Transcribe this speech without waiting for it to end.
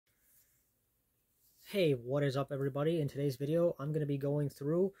Hey, what is up everybody? In today's video, I'm going to be going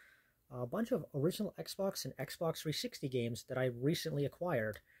through a bunch of original Xbox and Xbox 360 games that I recently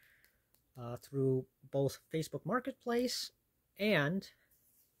acquired through both Facebook Marketplace and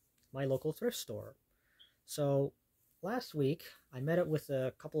my local thrift store. So last week, I met up with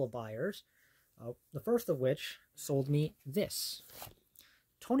a couple of buyers, the first of which sold me this.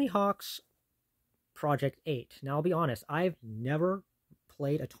 Tony Hawk's Project 8. Now, I'll be honest, I've never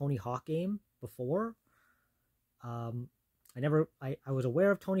played a Tony Hawk game before. I was aware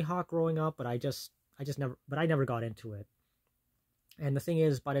of Tony Hawk growing up, but I never got into it. And the thing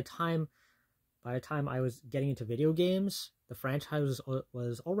is, by the time I was getting into video games, the franchise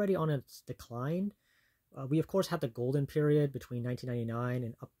was already on its decline. We of course had the golden period between 1999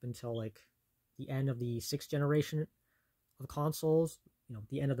 and up until like the end of the 6th generation of consoles,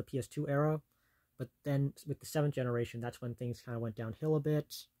 the end of the PS2 era. But then with the 7th generation, that's when things kind of went downhill a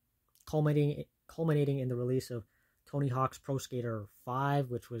bit, culminating in the release of Tony Hawk's Pro Skater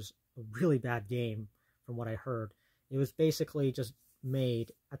 5, which was a really bad game from what I heard. It was basically just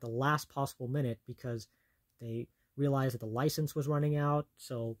made at the last possible minute because they realized that the license was running out,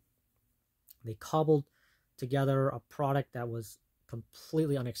 so they cobbled together a product that was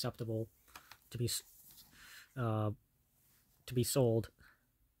completely unacceptable to be sold.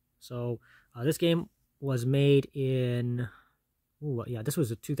 So this game was made in... this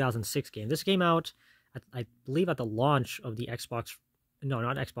was a 2006 game. This came out, I believe, at the launch of the Xbox... No,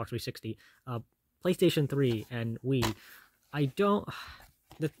 not Xbox 360. PlayStation 3 and Wii.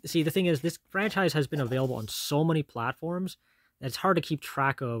 The thing is, this franchise has been available on so many platforms that it's hard to keep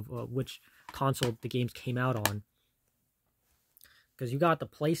track of which console the games came out on. Because you got the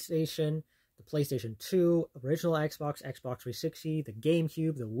PlayStation 2, original Xbox, Xbox 360, the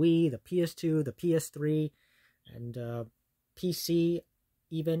GameCube, the Wii, the PS2, the PS3, and PC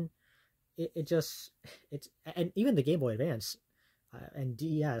even. And even the Game Boy Advance and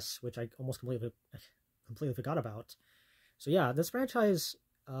DS, which I almost completely forgot about. So yeah, this franchise,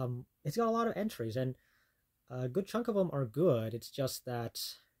 it's got a lot of entries, and a good chunk of them are good. It's just that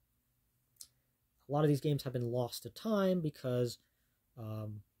a lot of these games have been lost to time because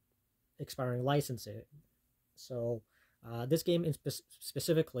expiring licensing. So this game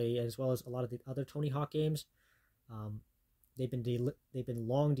specifically, as well as a lot of the other Tony Hawk games, they've been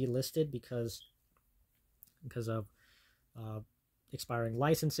long delisted because of expiring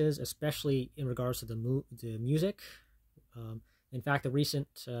licenses, especially in regards to the music. In fact, the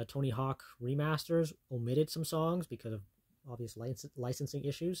recent Tony Hawk remasters omitted some songs because of obvious licensing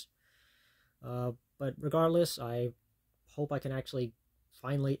issues. But regardless, I hope I can actually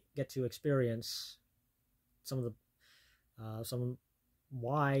finally get to experience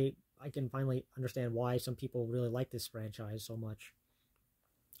why I can finally understand why some people really like this franchise so much.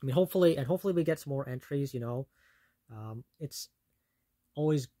 I mean, hopefully we get some more entries. It's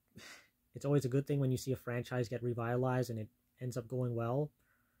always a good thing when you see a franchise get revitalized and it ends up going well,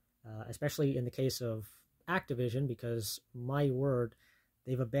 especially in the case of Activision, because my word,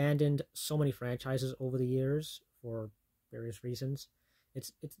 they've abandoned so many franchises over the years for various reasons.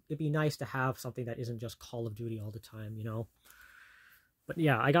 It'd be nice to have something that isn't just Call of Duty all the time, But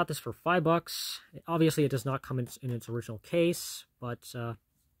yeah, I got this for $5. Obviously, it does not come in its original case, but I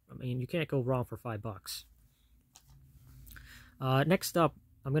mean, you can't go wrong for $5. Next up,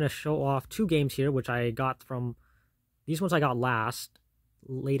 I'm going to show off two games here, which I got from... These ones I got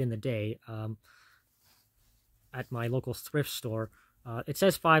late in the day, at my local thrift store. It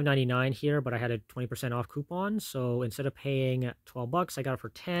says $5.99 here, but I had a 20% off coupon, so instead of paying $12, I got it for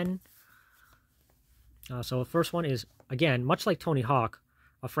 $10. So the first one is, again, much like Tony Hawk,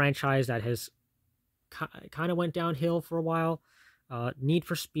 a franchise that has kind of went downhill for a while. Need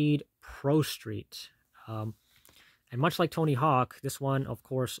for Speed Pro Street. And much like Tony Hawk, this one, of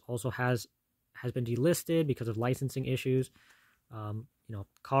course, also has been delisted because of licensing issues.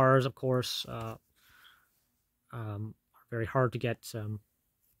 Cars, of course, are very hard to get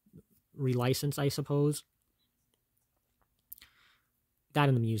relicensed, I suppose. That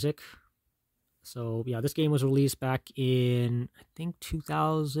and the music. So yeah, this game was released back in, I think,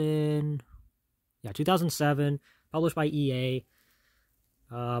 2007, published by EA.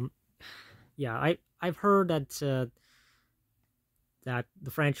 I've heard that that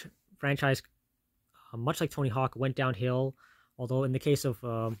the franchise, much like Tony Hawk, went downhill. Although in the case of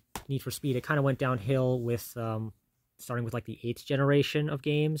Need for Speed, it kind of went downhill with starting with like the 8th generation of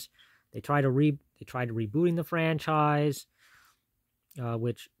games. They tried rebooting the franchise,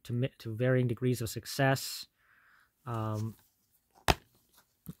 which to varying degrees of success. But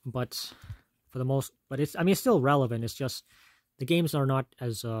it's still relevant. It's just the games are not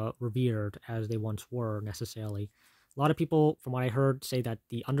as revered as they once were necessarily. A lot of people, from what I heard, say that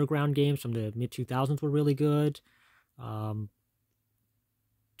the Underground games from the mid 2000s were really good.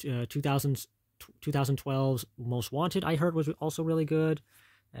 2012's Most Wanted, I heard, was also really good,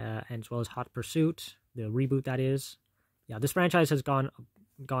 and as well as Hot Pursuit, the reboot that is. Yeah, this franchise has gone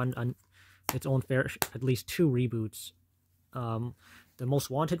on its own fair, at least 2 reboots. The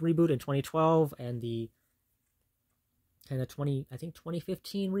Most Wanted reboot in 2012, and the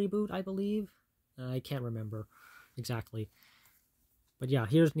 2015 reboot, I believe. I can't remember exactly. But yeah,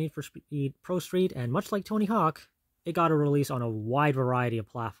 here's Need for Speed Pro Street, and much like Tony Hawk, it got a release on a wide variety of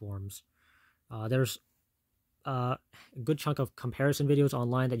platforms. There's a good chunk of comparison videos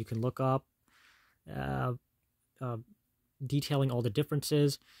online that you can look up, detailing all the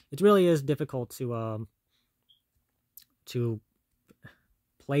differences. It really is difficult to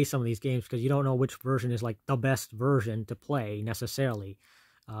play some of these games because you don't know which version is like the best version to play necessarily.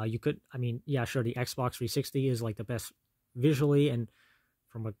 You could, I mean, yeah, sure, the Xbox 360 is like the best visually and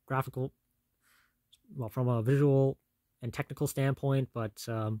from a graphical, well, from a visual and technical standpoint, but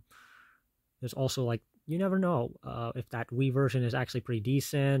there's also like, you never know if that Wii version is actually pretty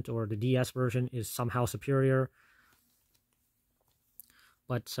decent or the DS version is somehow superior.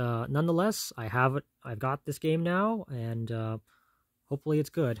 But nonetheless, I've got this game now, and hopefully it's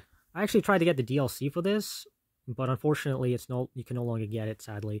good. I actually tried to get the DLC for this, but unfortunately you can no longer get it,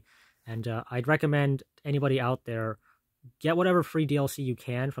 sadly. And I'd recommend anybody out there get whatever free DLC you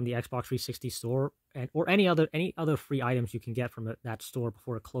can from the Xbox 360 store, or any other free items you can get from that store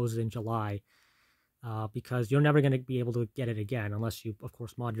before it closes in July, because you're never going to be able to get it again unless you, of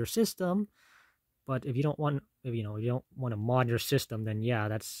course, mod your system. But if you don't want, you don't want to mod your system, then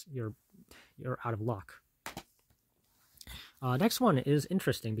yeah, you're out of luck. Next one is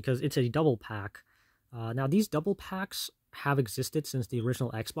interesting because it's a double pack. Now these double packs have existed since the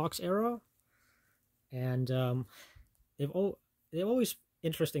original Xbox era, and they've always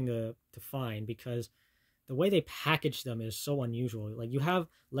interesting to find because the way they package them is so unusual. Like, you have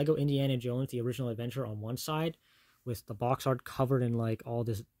Lego Indiana Jones: The Original Adventure on one side, with the box art covered in like all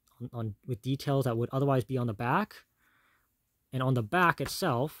this with details that would otherwise be on the back, and on the back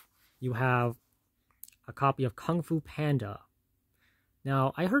itself you have a copy of Kung Fu Panda.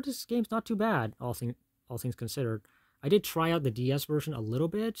 Now, I heard this game's not too bad, all things considered. I did try out the DS version a little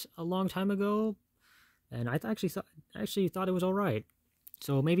bit a long time ago, and I actually thought it was all right.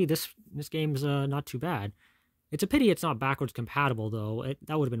 So maybe this game's not too bad. It's a pity it's not backwards compatible, though.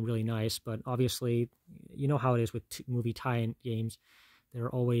 That would have been really nice, but obviously, you know how it is with movie tie-in games. They're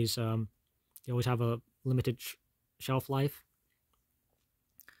always they always have a limited shelf life.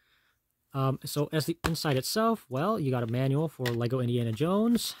 So as the inside itself, well, you got a manual for Lego Indiana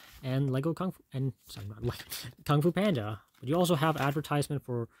Jones and Kung Fu Panda. But you also have advertisement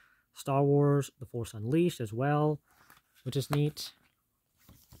for Star Wars: The Force Unleashed as well, which is neat.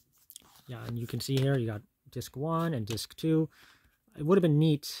 Yeah, and you can see here you got disc 1 and disc 2. It would have been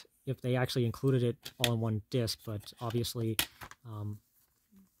neat if they actually included it all in one disc, but obviously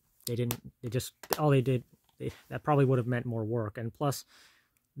they didn't. That probably would have meant more work. And plus,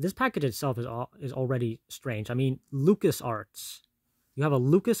 this package itself is already strange. I mean, LucasArts. You have a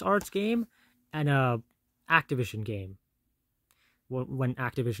LucasArts game and a Activision game. When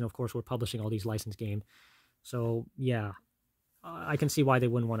Activision, of course, were publishing all these licensed games. So, yeah. I can see why they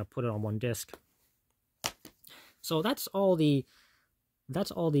wouldn't want to put it on one disc. So that's all the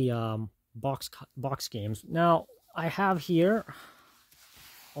box games. Now, I have here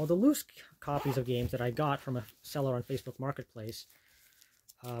all the loose copies of games that I got from a seller on Facebook Marketplace.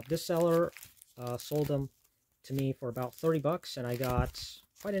 This seller sold them to me for about $30, and I got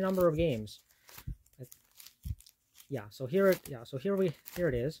quite a number of games. So here it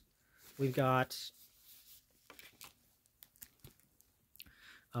is. We've got.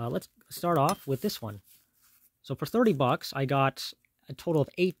 Let's start off with this one. So for $30, I got a total of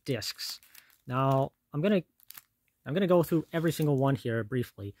 8 discs. Now I'm gonna go through every single one here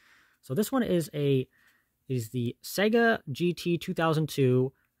briefly. So this one is the Sega GT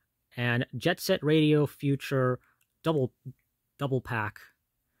 2002 and Jet Set Radio Future double pack.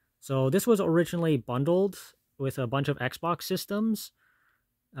 So this was originally bundled with a bunch of Xbox systems.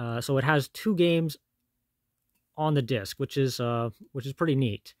 So it has 2 games on the disc, which is pretty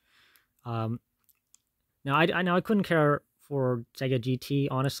neat. Now I couldn't care for Sega GT,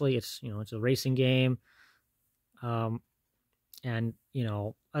 honestly. It's a racing game, and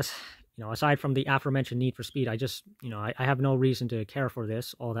aside from the aforementioned Need for Speed, I have no reason to care for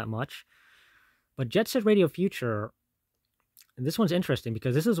this all that much. But Jet Set Radio Future, and this one's interesting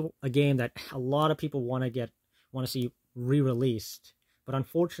because this is a game that a lot of people want to get want to see re-released, but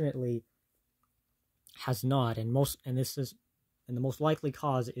unfortunately has not. And the most likely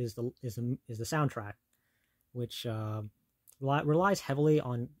cause is the soundtrack, which relies heavily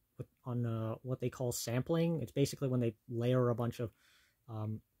on what they call sampling. It's basically when they layer a bunch of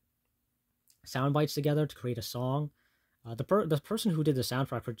sound bites together to create a song. The person who did the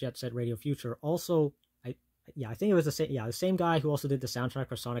soundtrack for Jet Set Radio Future also, I think it was the same guy who also did the soundtrack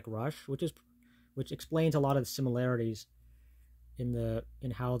for Sonic Rush, which explains a lot of the similarities in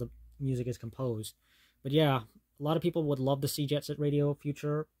how the music is composed. But yeah, a lot of people would love to see Jet Set Radio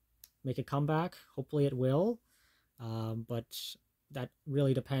Future make a comeback. Hopefully it will, but that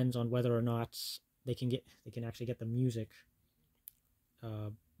really depends on whether or not they can actually get the music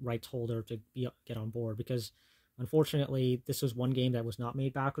rights holder to get on board, because unfortunately this was one game that was not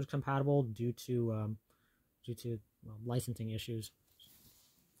made backwards compatible due to licensing issues.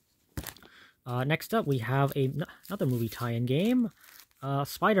 Next up, we have another movie tie-in game,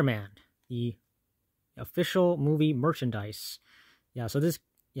 Spider-Man, the official movie merchandise. So this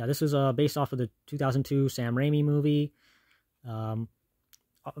was based off of the 2002 Sam Raimi movie.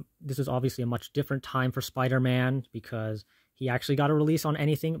 This is obviously a much different time for Spider-Man because he actually got a release on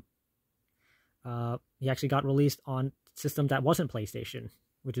anything. He actually got released on system that wasn't PlayStation,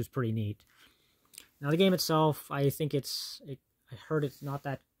 which is pretty neat. Now the game itself, I think I heard it's not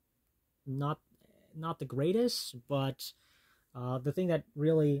the greatest, but the thing that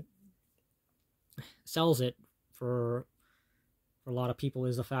really sells it for a lot of people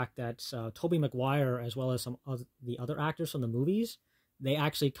is the fact that Tobey Maguire, as well as some of the other actors from the movies, they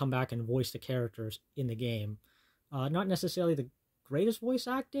actually come back and voice the characters in the game. Not necessarily the greatest voice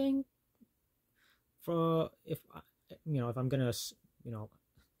acting, if I'm gonna,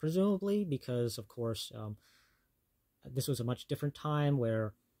 presumably, because of course this was a much different time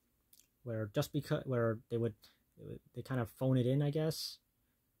where they kind of phone it in, I guess.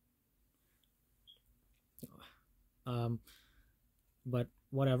 But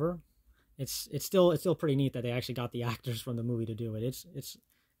whatever, it's still pretty neat that they actually got the actors from the movie to do it. It's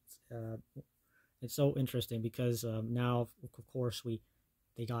so interesting because now of course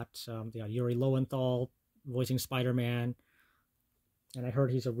they got Yuri Lowenthal voicing Spider-Man, and I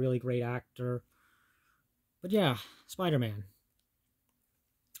heard he's a really great actor. But yeah, Spider-Man.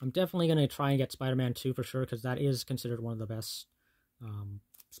 I'm definitely going to try and get Spider-Man 2 for sure, because that is considered one of the best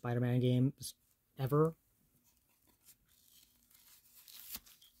Spider-Man games ever.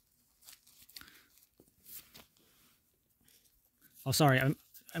 Oh, sorry.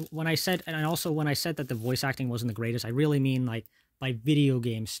 When I said that the voice acting wasn't the greatest, I really mean like by video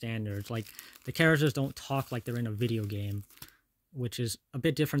game standards. Like the characters don't talk like they're in a video game, which is a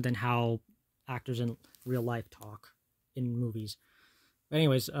bit different than how actors in real life talk in movies. But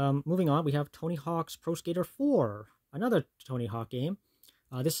anyways, moving on, we have Tony Hawk's Pro Skater 4, another Tony Hawk game.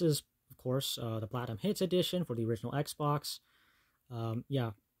 This is, of course, the Platinum Hits edition for the original Xbox.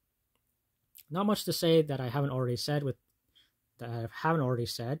 Yeah, not much to say that I haven't already said with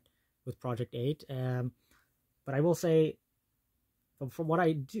Project 8. But I will say, from what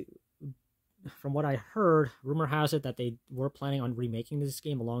I heard, rumor has it that they were planning on remaking this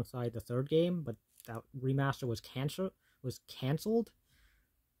game alongside the third game, but that remaster was canceled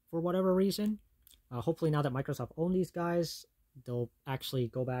for whatever reason. Hopefully now that Microsoft owns these guys, they'll actually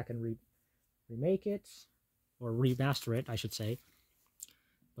go back and remake it, or remaster it, I should say.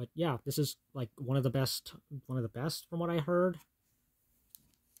 But yeah, this is like one of the best from what I heard.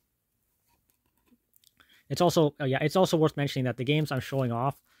 It's also worth mentioning that the games I'm showing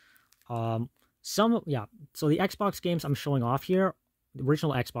off, so the Xbox games I'm showing off here, the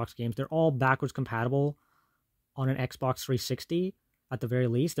original Xbox games, they're all backwards compatible on an Xbox 360 at the very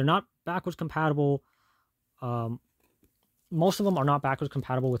least. They're not backwards compatible. Most of them are not backwards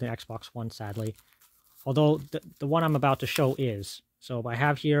compatible with an Xbox One, sadly. Although the one I'm about to show is. So I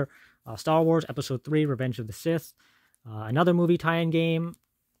have here Star Wars Episode 3, Revenge of the Sith, another movie tie-in game.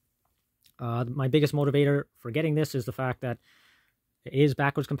 My biggest motivator for getting this is the fact that it is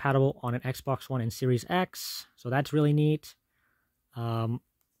backwards compatible on an Xbox One and Series X, so that's really neat. Of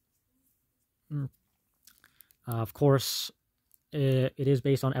course, it is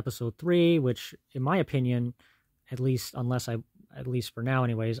based on Episode 3, which, in my opinion, at least for now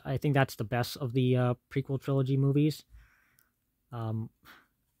anyways, I think that's the best of the prequel trilogy movies. And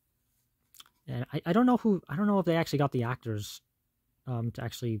I don't know if they actually got the actors to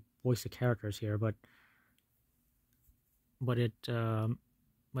actually voice the characters here, but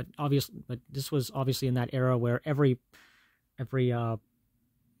this was obviously in that era where every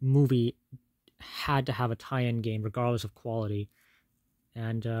movie had to have a tie-in game regardless of quality.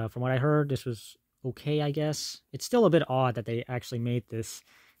 And from what I heard, this was okay, I guess. It's still a bit odd that they actually made this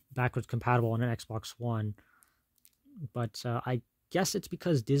backwards compatible on an Xbox One, but I guess it's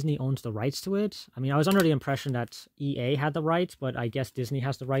because Disney owns the rights to it. I mean, I was under the impression that EA had the rights, but I guess Disney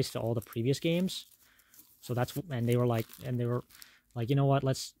has the rights to all the previous games. So that's, and they were like, you know what?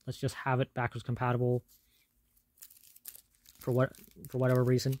 Let's just have it backwards compatible for whatever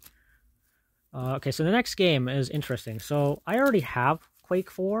reason. Okay, so the next game is interesting. So I already have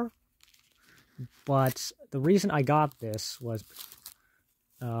Quake 4, but the reason I got this was,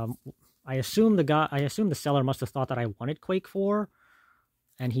 I assume the seller must have thought that I wanted Quake 4,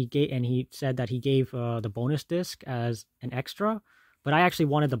 and he said that he gave the bonus disc as an extra, but I actually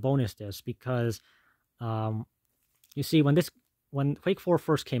wanted the bonus disc because, you see, when Quake 4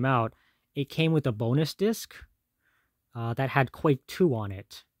 first came out, it came with a bonus disc that had Quake 2 on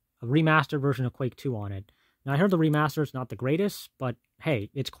it. A remastered version of Quake 2 on it. Now, I heard the remaster is not the greatest, but hey,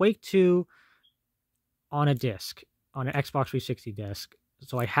 it's Quake 2 on a disc, on an Xbox 360 disc,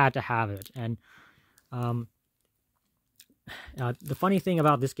 so I had to have it. And the funny thing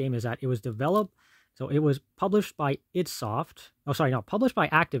about this game is that it was developed, so it was published by idSoft. Oh, sorry, no, published by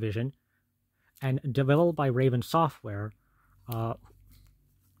Activision and developed by Raven Software, and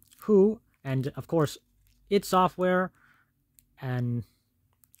of course, id Software, and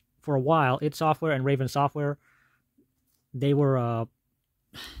for a while, id Software and Raven Software, they were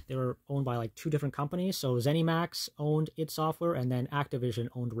owned by like two different companies. So ZeniMax owned id Software, and then Activision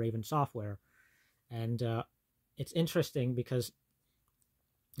owned Raven Software. And it's interesting because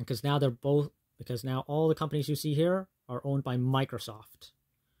now all the companies you see here are owned by Microsoft,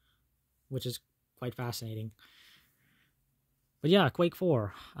 which is quite fascinating. But yeah, Quake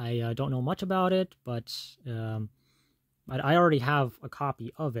 4. I don't know much about it, but I already have a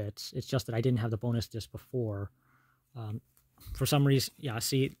copy of it. It's just that I didn't have the bonus disc before. For some reason, yeah.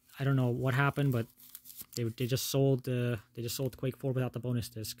 See, I don't know what happened, but they just sold Quake 4 without the bonus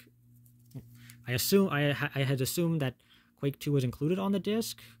disc. I had assumed that Quake 2 was included on the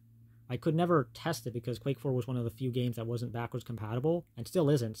disc. I could never test it because Quake 4 was one of the few games that wasn't backwards compatible, and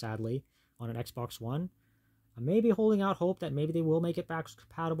still isn't, sadly, on an Xbox One. I may be holding out hope that maybe they will make it backwards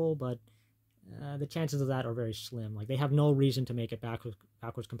compatible, but the chances of that are very slim. Like, they have no reason to make it backwards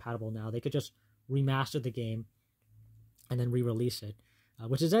compatible now. They could just remaster the game and then re-release it,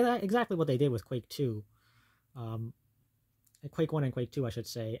 which is exactly what they did with Quake 2. Quake 1 and Quake 2, I should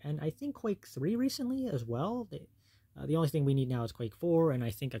say. And I think Quake 3 recently as well. The only thing we need now is Quake 4, and I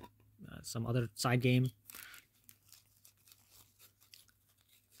think some other side game.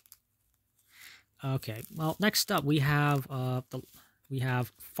 Okay, well, next up we have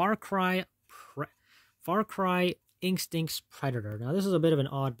Far Cry Instincts Predator. Now, this is a bit of an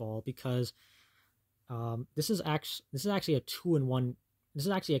oddball because this is actually a 2-in-1. This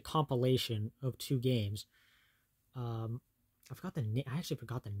is actually a compilation of two games. I forgot the name. I actually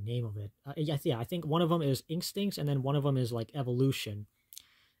forgot the name of it. Yeah, I think one of them is Instincts, and then one of them is like Evolution.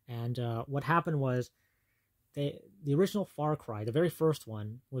 And what happened was, the original Far Cry, the very first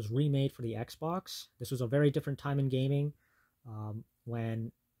one, was remade for the Xbox. This was a very different time in gaming,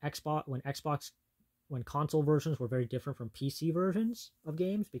 when console versions were very different from PC versions of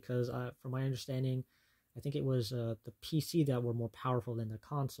games, because from my understanding, I think it was the PC that were more powerful than the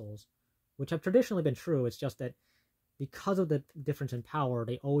consoles, which have traditionally been true. It's just that because of the difference in power,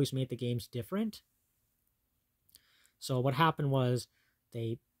 they always made the games different. So what happened was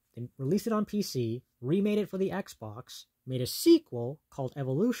they released it on PC, remade it for the Xbox, made a sequel called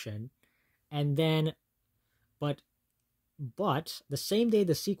Evolution, and then, but the same day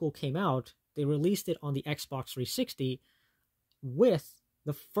the sequel came out, they released it on the Xbox 360 with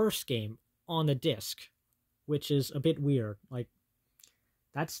the first game on the disc, which is a bit weird. Like,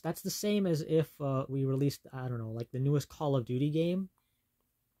 that's the same as if we released, I don't know, like the newest Call of Duty game.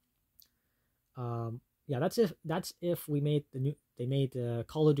 Yeah, that's if we made they made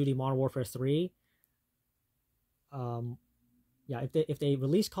Call of Duty Modern Warfare 3. Yeah, if they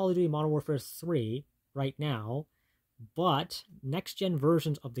release Call of Duty Modern Warfare 3 right now, but next gen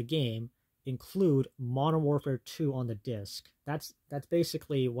versions of the game include Modern Warfare 2 on the disc. That's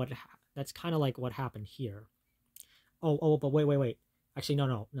basically that's kind of like what happened here. Oh, but wait. Actually,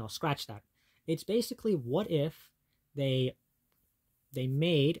 no, scratch that. It's basically, what if they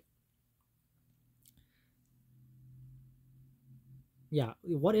made, yeah,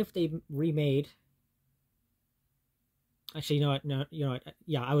 what if they remade, actually, you know what,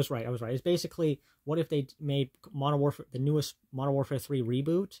 yeah, I was right. It's basically, what if they made Modern Warfare, the newest Modern Warfare 3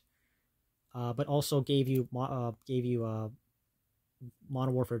 reboot, but also gave you Modern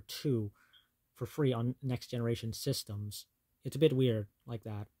Warfare 2 for free on next generation systems. It's a bit weird like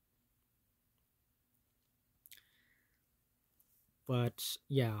that. But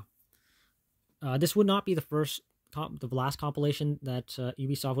yeah, this would not be the last compilation that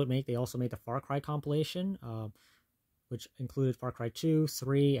Ubisoft would make. They also made the Far Cry compilation, which included Far Cry 2,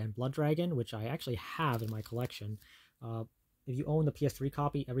 3, and Blood Dragon, which I actually have in my collection. If you own the PS3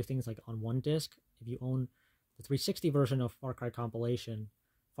 copy, everything's like on one disc. If you own the 360 version of Far Cry compilation,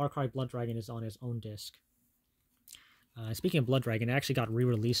 Far Cry Blood Dragon is on its own disc. Speaking of Blood Dragon, it actually got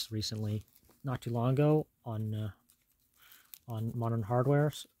re-released recently, not too long ago, on modern hardware.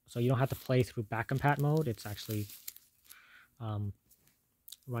 So you don't have to play through backcompat mode. It's actually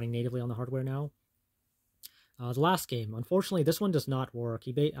running natively on the hardware now. The last game, unfortunately, this one does not work.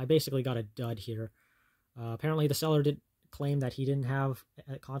 I basically got a dud here. Apparently, the seller did claim that he didn't have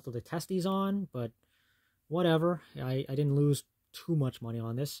a console to test these on, but whatever. I didn't lose too much money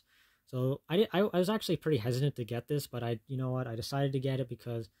on this. So I was actually pretty hesitant to get this, but you know what? I decided to get it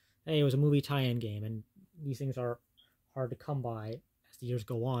because, hey, it was a movie tie-in game, and these things are hard to come by as the years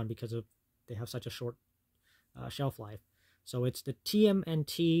go on because they have such a short shelf life. So it's the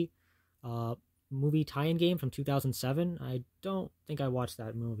TMNT movie tie-in game from 2007. I don't think I watched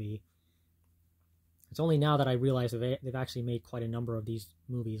that movie. It's only now that I realize they've actually made quite a number of these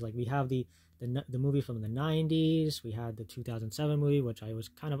movies. Like we have the movie from the 90s. We had the 2007 movie, which I was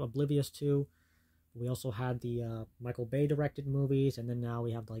kind of oblivious to. We also had the Michael Bay directed movies, and then now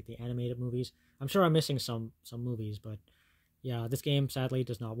we have like the animated movies. I'm sure I'm missing some movies, but yeah, this game sadly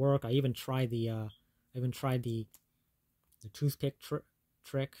does not work. I even tried the toothpick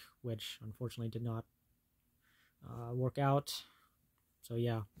trick, which unfortunately did not work out. So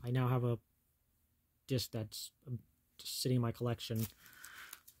yeah, I now have a disc that's just sitting in my collection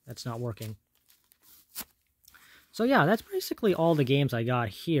that's not working. So yeah, that's basically all the games I got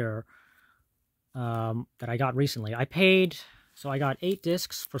here that I got recently. I got 8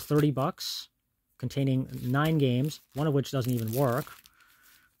 discs for $30 containing 9 games, one of which doesn't even work.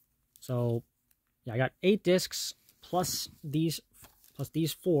 So yeah, I got 8 discs plus these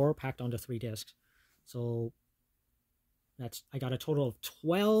 4 packed onto 3 discs. So I got a total of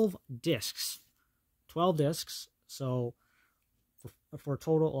 12 discs. 12 discs. So for a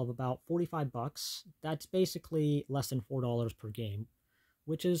total of about $45, that's basically less than $4 per game,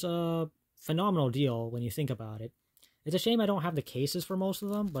 which is a phenomenal deal when you think about it. It's a shame I don't have the cases for most of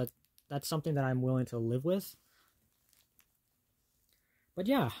them, but that's something that I'm willing to live with. But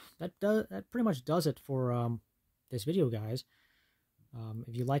yeah, that pretty much does it for this video, guys.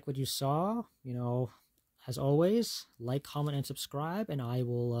 If you like what you saw, as always, like, comment, and subscribe, and I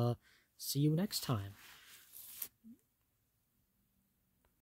will see you next time.